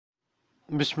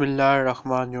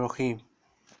Bismillahirrahmanirrahim.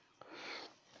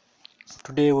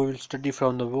 Today we will study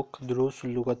from the book Duroos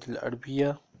Lughat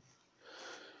Al-Arabiyyah,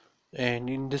 and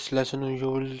in this lesson you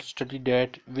will study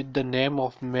that with the name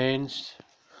of males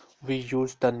we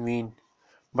use tanween,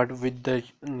 but with the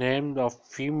name of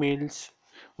females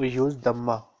we use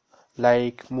dhamma,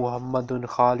 like Muhammadun,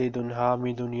 Khalidun,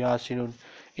 Hamidun, Yasirun.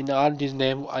 In all these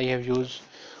names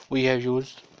we have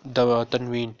used the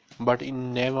tanween, but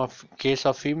in name of case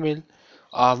of female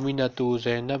Aminatu,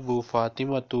 Zainabu,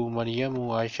 Fatimatu,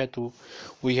 Maryamu, Aishatu,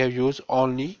 we have used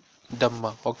only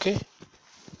Dhamma. Okay?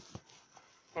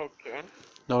 Okay.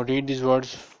 Now read these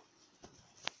words.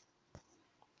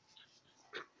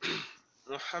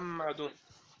 Muhammadun,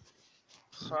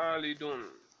 Khalidun,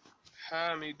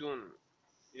 Hamidun,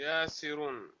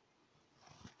 Yasirun,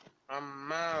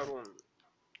 Ammarun,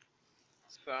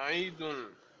 Sa'idun,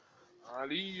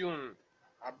 Aliyun,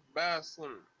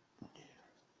 Abbasun,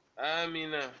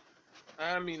 Amina,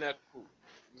 Aminatu,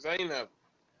 Zainab,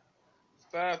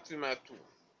 Fatimatu,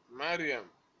 Maryam,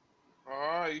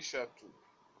 Aishatu,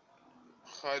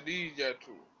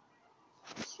 Khadijatu,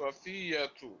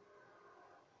 Safiyatu,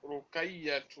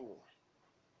 Ruqayyatu.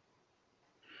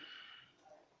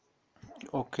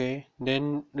 Okay.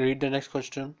 Then read the next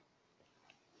question.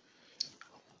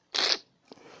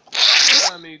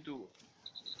 Hamidu,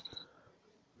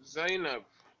 Zainab,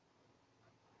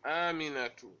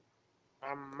 Aminatu,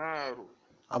 Ammaru,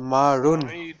 Ammarun.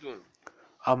 Sa'idun,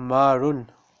 Ammarun.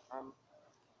 Am-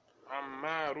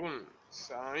 Ammarun,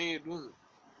 Sa'idun,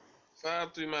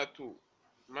 Fatimatu,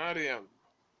 Maryam,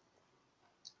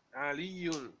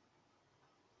 Aliyun,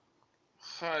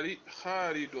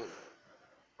 Khalidun,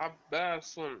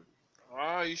 Abbasun,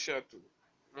 Aishatu,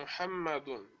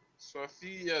 Muhammadun,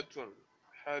 Safiyatun,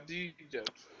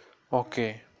 Hadijatu.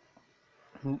 Okay.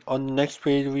 On the next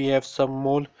page we have some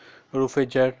more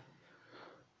rufajar.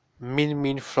 Min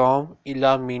mean from,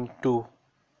 ila mean to.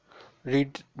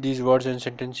 Read these words and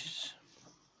sentences.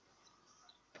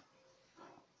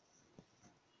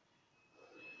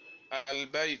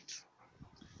 Al-Bayt,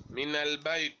 min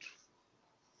al-Bayt,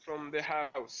 from the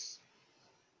house.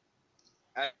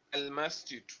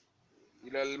 Al-Masjid,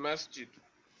 ila al-Masjid,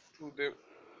 to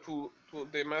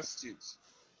the masjid.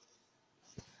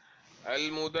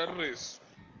 Al-Mudarris,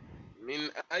 min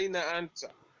aina anta,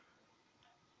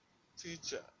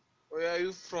 teacher, where are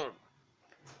you from?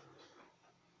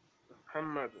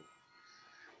 Muhammad.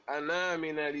 Ana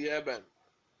min al-Yaban,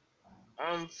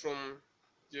 I'm from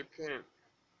Japan.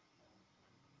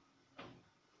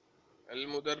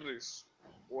 Al-Mudarris,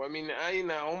 wa min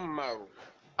aina Ummaru,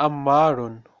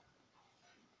 Ammarun.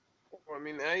 wa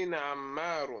min aina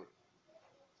Ammarun,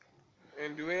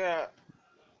 and where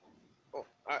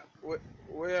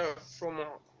from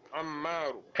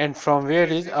Ammaru? And from where Where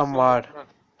is is he from Ammar? Ammar?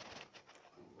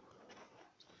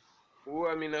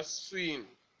 Huwa min as-Sin,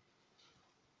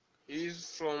 he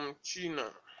is from China.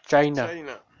 China.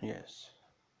 China. Yes.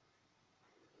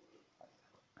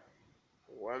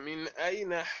 ومن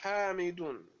أين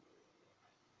حامد,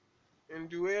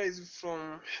 and where is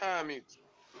from Hamid?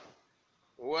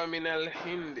 ومن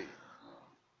الهند,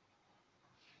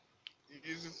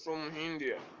 he is from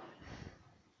India.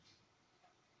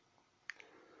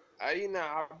 أين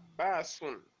عباس,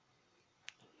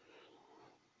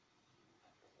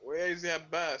 where is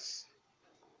Abbas?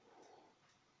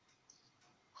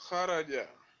 خرج,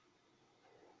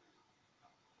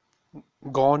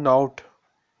 Gone out.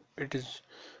 It is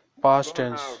past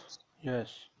gone tense. out. Yes.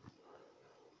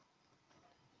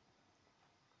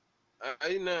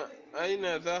 أين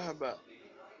ذهب,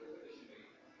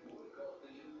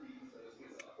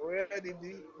 where did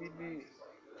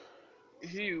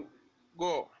he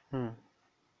go? Hmm.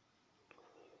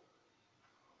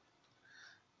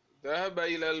 ذهب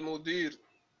إلى المدير,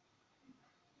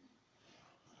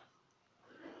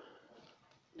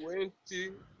 went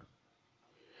to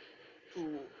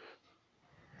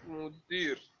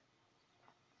مدير.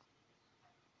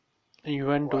 He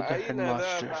went to the وأين ذهب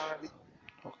headmaster. علي,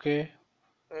 Okay.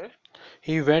 eh?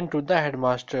 He went to the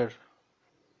headmaster.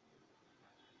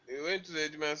 He went to the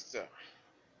headmaster.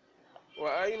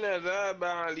 وأين ذهب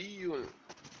علي,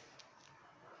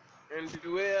 and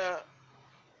where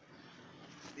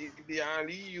did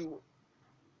Ali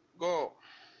go?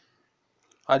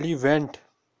 Ali went.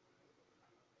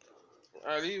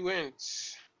 Ali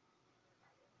went.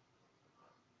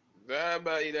 ذهب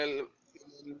إلى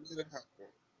المرحق,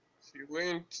 he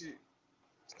went to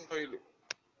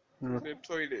the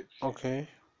toilet. Okay.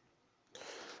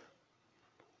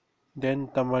 Then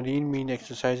tamarin mean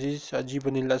exercises.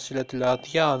 Ajiban al-asilat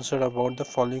al-atiya, answer about the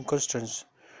following questions.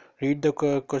 Read the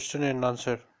question and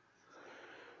answer.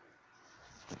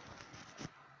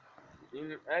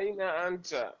 من أين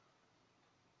أنت?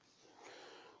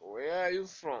 Where are you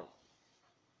from?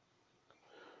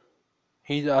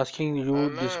 He's asking you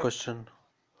this أنا question.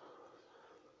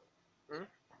 م?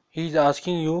 He's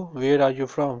asking you, where are you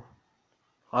from?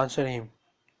 Answer him.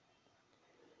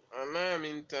 أنا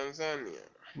من تنزانيا.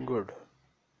 Good.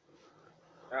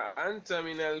 أنت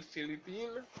من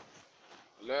الفلبين؟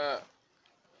 لا،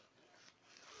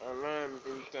 أنا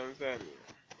من تنزانيا.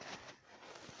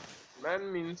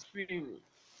 من سويني؟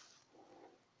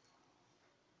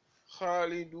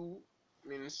 خالد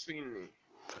من سويني.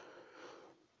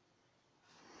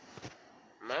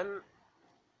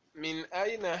 من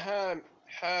أين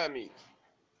حامد؟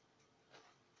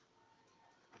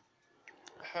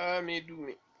 حامد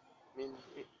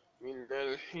من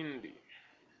الهند.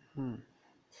 Hmm.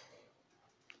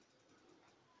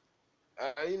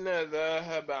 أين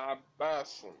ذهب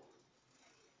عباس؟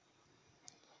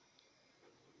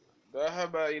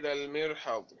 ذهب إلى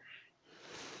المرحاض.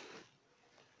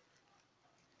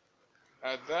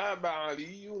 أذهب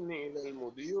علي إلى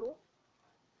المدير؟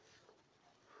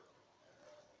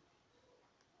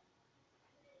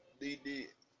 Did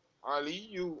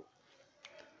علي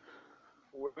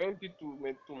went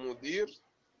to مدير؟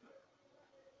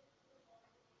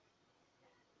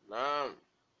 نعم،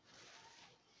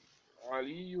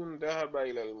 علي ذهب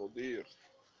إلى المدير.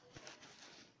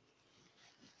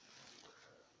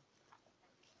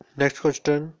 Next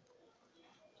question.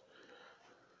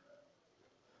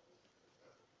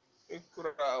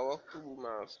 اقرأ واكتب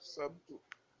مع السبت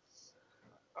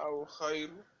أو خير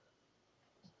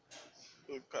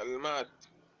الكلمات.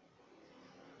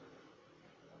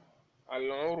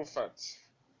 العرفة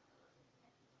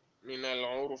من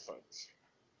العرفة.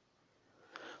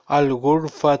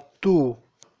 Al-ghurfatu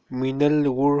minal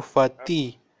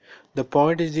ghurfati. The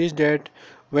point is this, that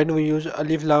when we use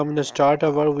alif lam in the start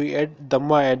of word, we add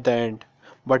dhamma at the end.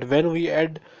 But when we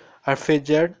add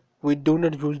harf-e-jar, we do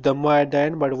not use dhamma at the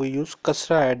end, but we use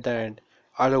kasra at the end.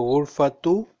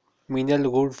 Al-ghurfatu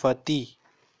minal ghurfati.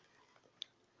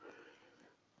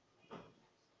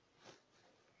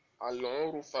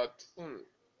 العرفة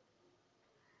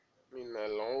من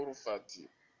العرفة.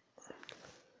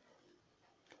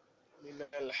 من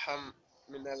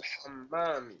من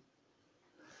الحمام.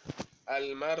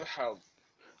 المرحض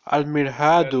إلى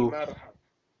Al-mirhadu المرحض.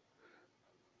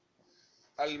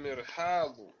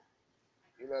 المرحاض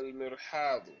إلى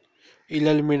المرحاض.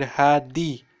 ilal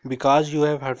mirhadi, because you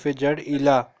have harf-e-jar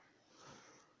ila.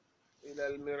 إلى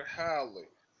المرحاض.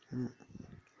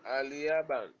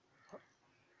 اليابان.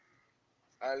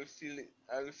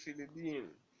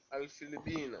 الفلبين.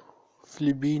 الفلبين.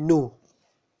 Filibino.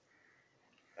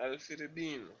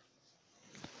 الفلبين.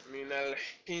 من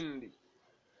الهند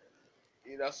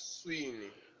إلى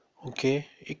الصين. Okay.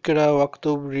 Ikra,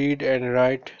 waktub, read and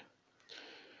write.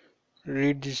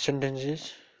 Read these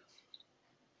sentences.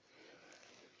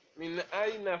 من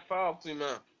أين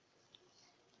فاطمة؟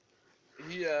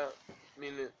 هي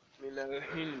من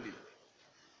الهند.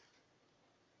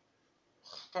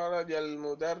 خرج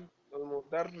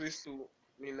المدرس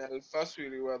من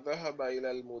الفصل وذهب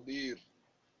إلى المدير.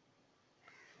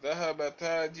 ذهب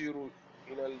تاجر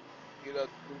إلى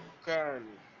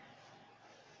الدكان.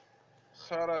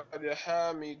 خرج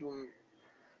حامد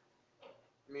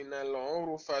من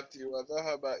الغرفة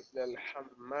وذهب إلى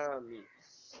الحمام.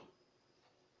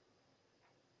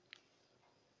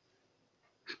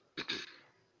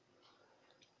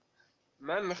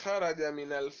 من خرج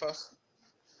من الفصل؟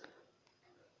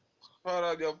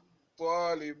 خرج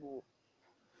الطالب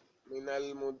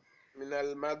من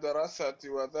المدرسة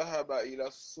وذهب إلى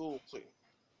السوق.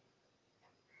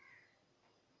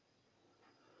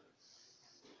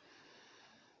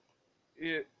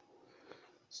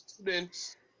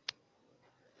 Students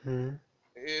Hmm.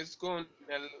 is gone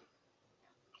من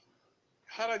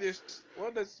خرج.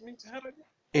 What does it mean خرج?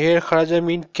 Here kharaja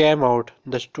means came out.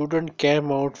 The student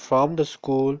came out from the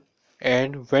school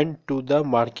and went to the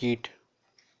market.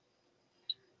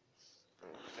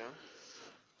 Okay.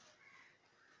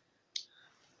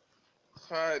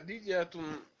 خادجة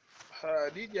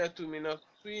خادجة من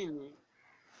الصين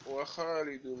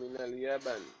وخالد من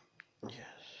اليابان.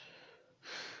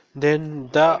 Then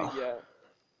the خارج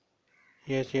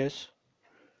yes.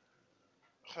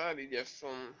 خارج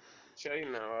from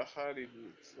China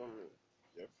وخالد from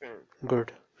Japan.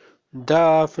 Good.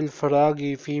 Da fil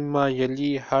faragi fima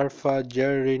yali harfa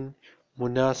jarrin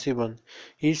munasiban.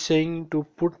 He's saying to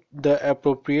put the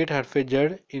appropriate harfe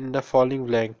jar in the following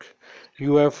blank.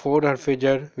 You have four harfe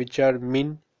jar which are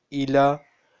min, ila,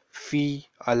 fi,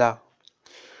 ala.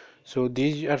 So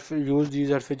use these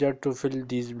harfe jar to fill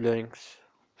these blanks.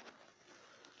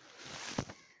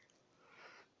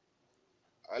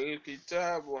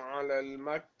 الكتاب على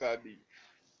المكتب،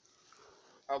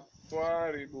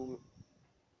 الطالب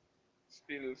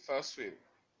في الفصل،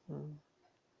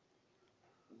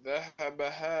 ذهب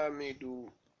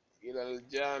حامد إلى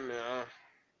الجامعة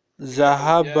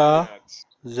ذهب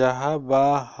ذهب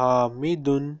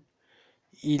حامد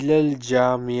إلى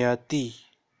الجامعة.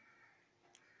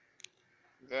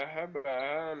 ذهب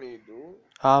حامد إلى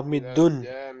حامد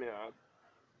الجامعة.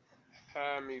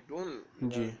 حامد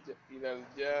جي إلى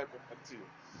الجامعة.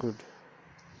 good.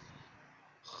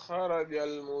 خرج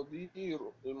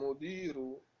المدير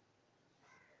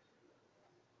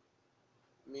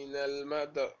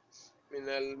من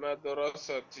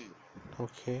المدرسة.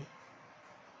 Okay.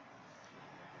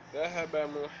 ذهب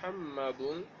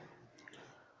محمد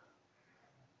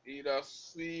إلى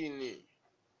الصين.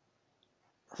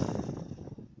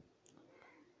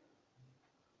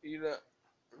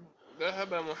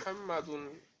 ذهب محمد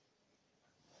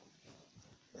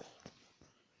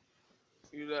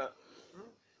إلى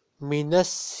من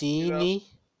الصين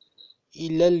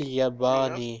إلى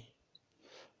اليابان.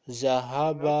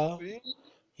 ذهب الصين.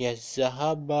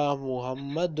 ذهب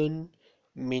محمد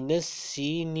من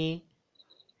الصين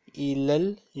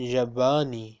إلى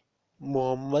اليابان.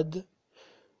 Muhammad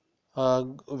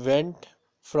went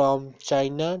from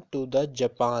China to the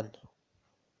Japan.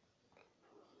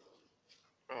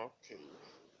 Okay.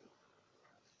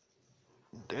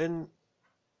 Then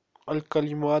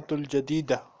الكلمات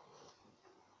الجديدة.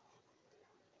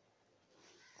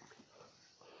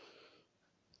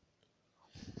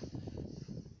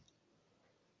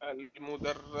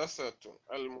 المدرسة.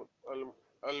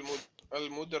 المدرسة.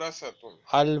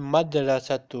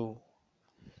 المدرسة.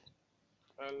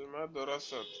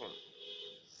 المدرسة.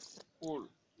 School.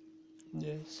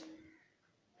 Yes.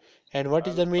 And what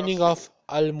is the meaning الفصل. of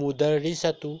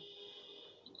المدرسة?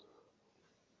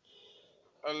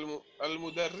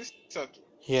 المدرسة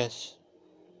Yes.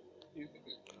 is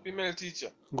female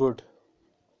teacher. Good.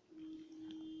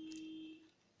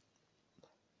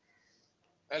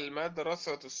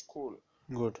 المدرسة school.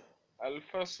 Good.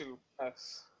 الفصل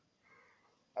class.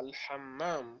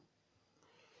 الحمام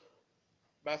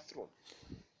bathroom.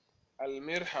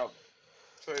 المرحب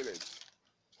toilet.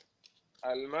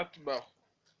 المطبخ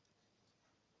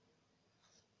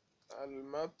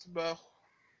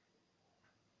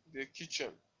the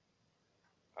kitchen.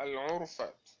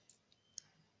 الغرفة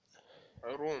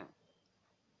room.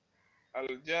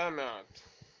 الجامعة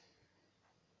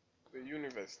the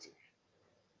university.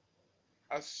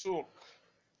 السوق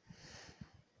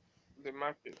the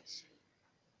market.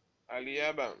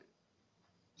 اليابان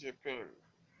Japan.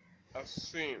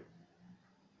 الصين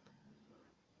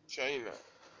China.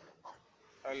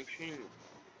 الهند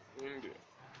India.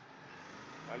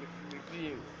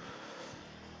 الفلبين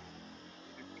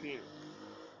Philippines.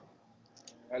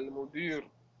 المدير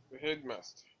the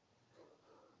headmaster.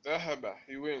 ذهب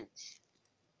he went.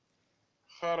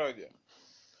 خرج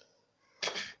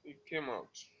he came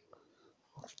out.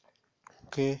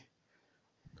 Okay.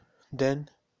 Then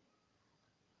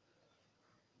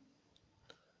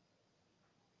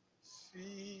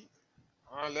في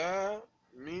على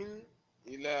من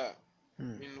إلى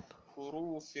من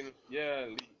حروف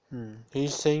يالي.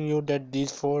 he's saying you that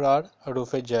these four are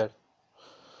haruf jar.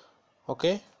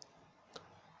 Okay.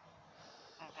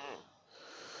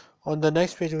 On the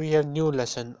next page we have new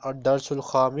lesson, Ad-Darsul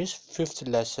Khamis, fifth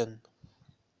lesson.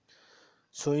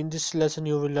 So in this lesson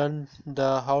you will learn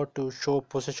the how to show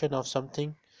possession of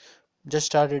something. Just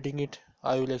start reading it.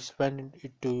 I will explain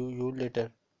it to you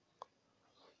later.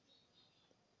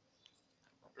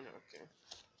 Okay.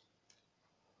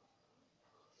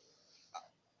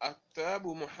 الكتاب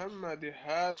محمد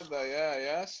هذا يا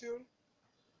ياسر.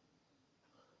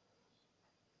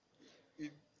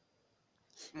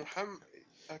 محمد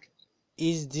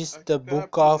Is this the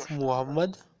book of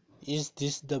Muhammad? Is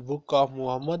this the book of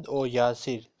Muhammad or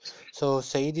Yasir? So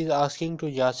Sayyid is asking to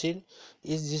Yasir,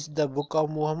 is this the book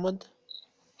of Muhammad?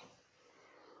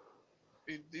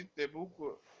 Is this the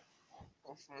book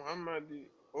of Muhammad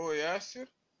or Yasir?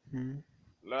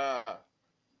 لا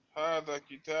هذا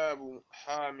كتاب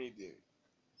حامد.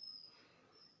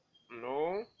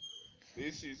 No,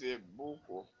 this is a book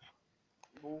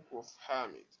of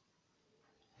Hamid.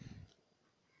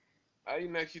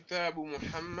 أين كتاب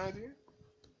محمد?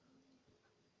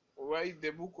 Where is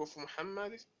the book of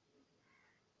Muhammad?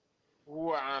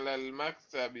 هو على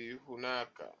المكتب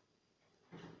هناك.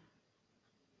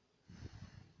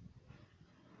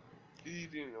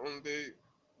 Eating on the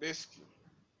desk.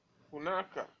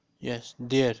 هناك. Yes,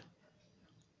 there.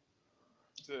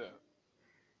 There.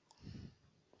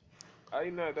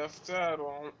 أين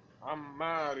دفتر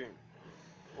عمار؟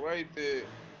 Why the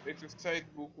exercise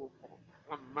book of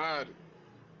Ammar?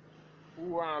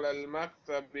 هو على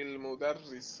المكتب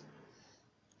المدرس.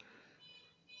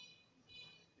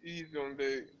 Is on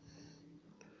the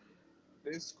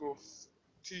desk of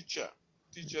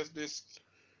teacher's desk.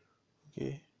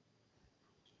 Okay.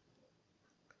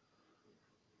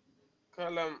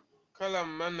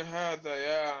 كلم من هذا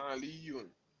يا علي.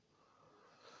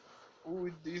 Who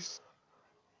is this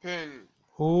pen?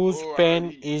 Whose Oh pen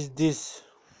Ali. is this?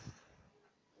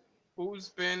 Whose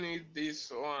pen is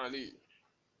this? Oh Ali.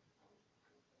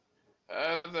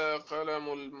 هذا قلم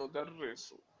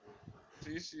المدرس.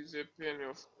 This is a pen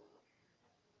of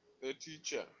the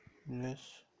teacher. Yes.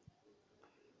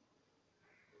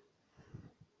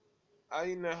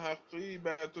 أين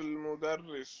حقيبة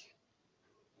المدرس?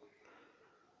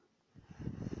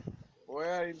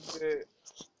 Where is the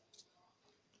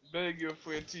bag of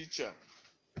a teacher?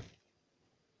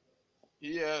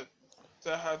 هي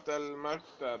تحت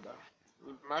المكتب.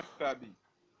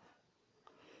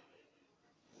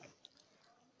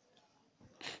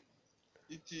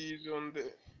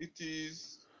 It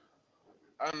is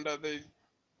under the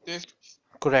desk.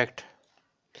 Correct.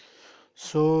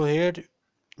 So here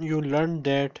you learned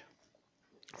that,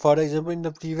 for example, in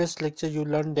the previous lecture you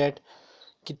learned that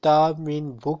kitab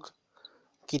mean book,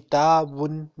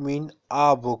 kitabun mean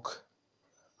a book,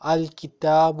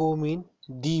 al-kitabu mean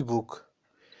the book.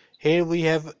 Here we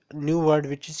have new word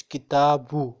which is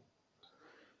kitabu.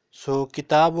 So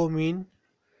kitabu mean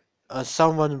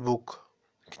someone book.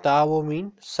 Kitabu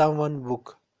mean someone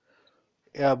book.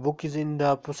 A book is in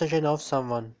the possession of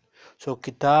someone. So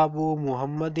Kitabu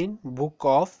Muhammadin, book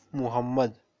of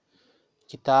Muhammad.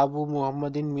 Kitabu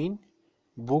Muhammadin mean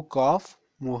book of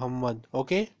Muhammad.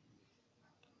 Okay.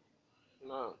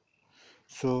 No.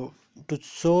 So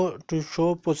to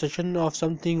show possession of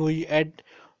something, we add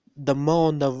the ma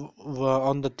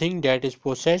on the thing that is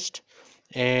possessed,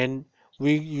 and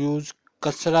we use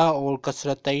kasra or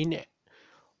kasratain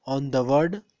on the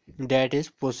word that is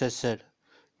possessor.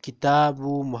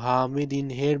 Kitabu Muhammadin,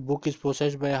 here book is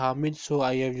possessed by Hamid, so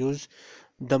I have used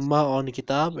Dhamma on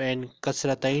Kitab and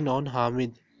Kasratain on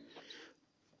Hamid.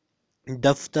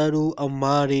 Daftaru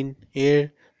Ammarin,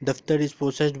 here Daftar is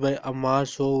possessed by Ammar,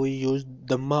 so we use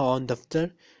Dhamma on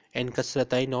Daftar and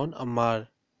Kasratain on Ammar.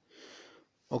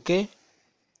 Okay,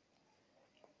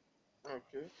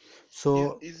 Okay.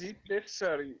 so Is it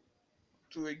necessary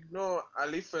to ignore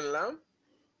alif and lam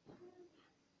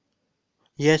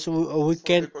yes, we for the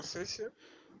can, possession?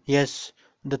 yes,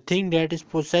 the thing that is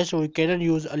possessed we cannot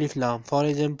use Alif Lam. For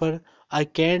example, I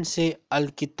can't say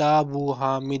Al-Kitabu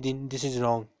Hamidin, this is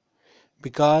wrong,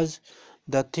 because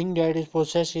the thing that is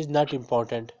possessed is not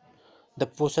important, the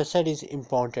possessor is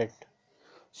important,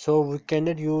 so we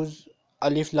cannot use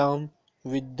alif lam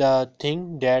with the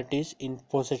thing that is in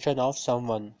possession of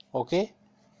someone. Okay,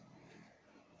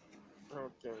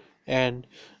 Okay. and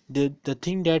the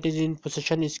thing that is in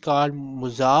possession is called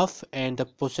muzaf and the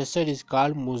possessor is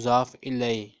called muzaf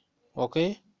ilay.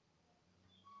 Okay,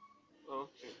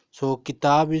 Okay. so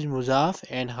kitab is muzaf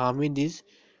and hamid is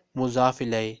muzaf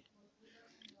ilay.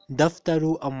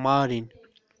 Daftaru ammarin,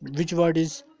 which word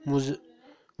is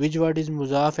which word is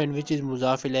muzaf and which is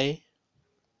muzaf ilay?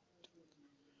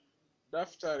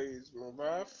 Daftar is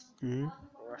mudaf Hmm.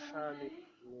 wa hamid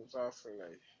mudaf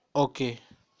ilayh. Okay,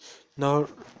 now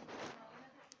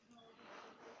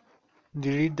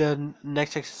read the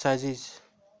next exercises.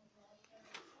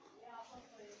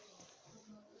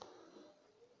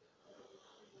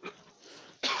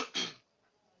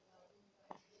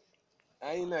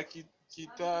 أين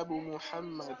كتاب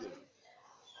محمد?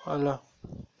 Allah.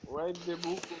 Write the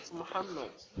book of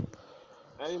Muhammad.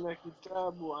 أين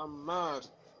كتاب عمار?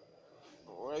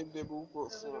 Write the book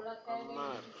of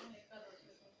Ammar.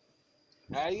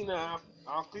 أين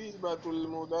عقيبة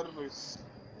المدرس?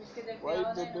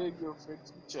 Write the bag of a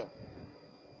teacher.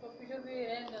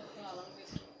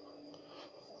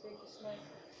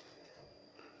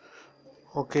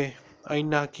 Okay.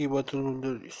 Aina ki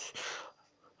batun.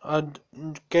 And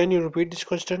can you repeat this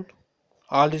question?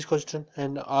 All this question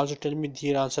and also tell me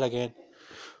the answer again.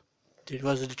 There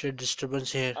was a little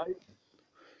disturbance here. أي-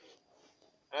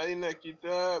 أين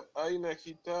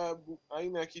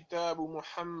كتاب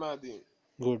محمد?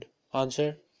 Good.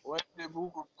 Answer. Write the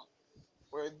book of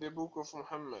Write the book of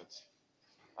Muhammad.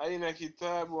 أين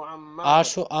كتاب عمار?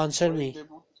 Also answer Write me. the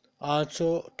book.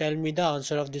 Also tell me the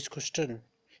answer of this question.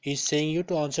 He's saying you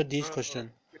to answer this uh,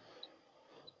 question.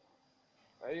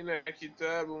 أين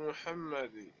كتاب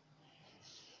محمد؟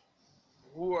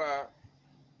 هو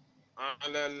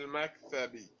على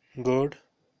المكتب. Good.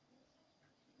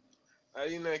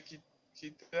 أين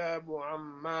كتاب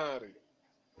عمار؟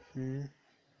 Hmm.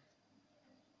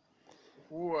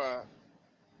 هو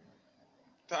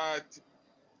تحت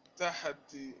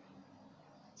تحت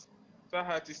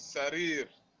تحت السرير.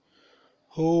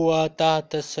 هو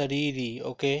تحت السرير.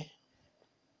 Okay.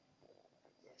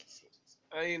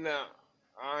 أين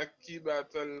عاقبة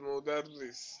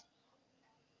المدرس؟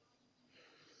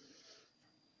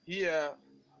 هي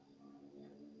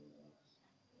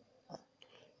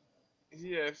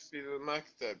هي في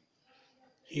المكتب.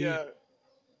 He. هي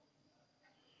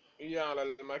هي على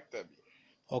المكتب.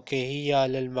 Okay. هي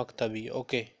على المكتب.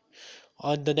 Okay.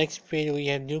 On the next page we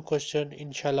have new question.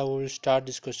 Inshallah we will start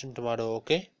this question tomorrow.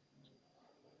 Okay.